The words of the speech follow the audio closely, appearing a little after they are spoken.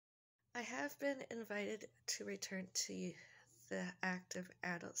I have been invited to return to the active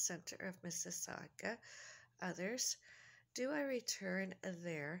Adult Centre of Mississauga. Others, do I return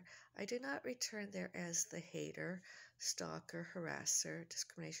there? I do not return there as the hater, stalker, harasser,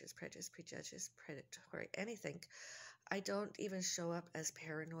 discrimination, prejudice, prejudges, predatory, anything. I don't even show up as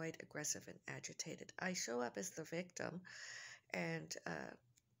paranoid, aggressive, and agitated. I show up as the victim, and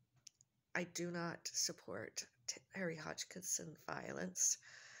I do not support Terry Hodgkinson violence.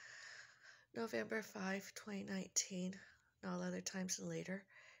 November 5, 2019, and all other times and later,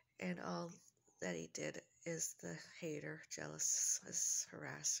 and all that he did is the hater, jealous,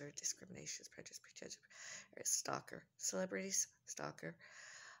 harasser, discrimination, prejudice, prejudge, stalker, celebrities, stalker.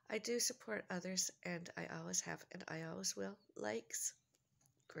 I do support others, and I always have, and I always will. Likes,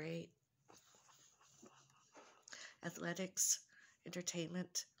 great. Athletics,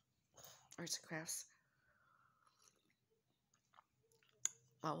 entertainment, arts and crafts,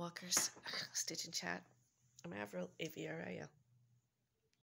 wall walkers, stitch and chat. I'm Avril, AVRIL.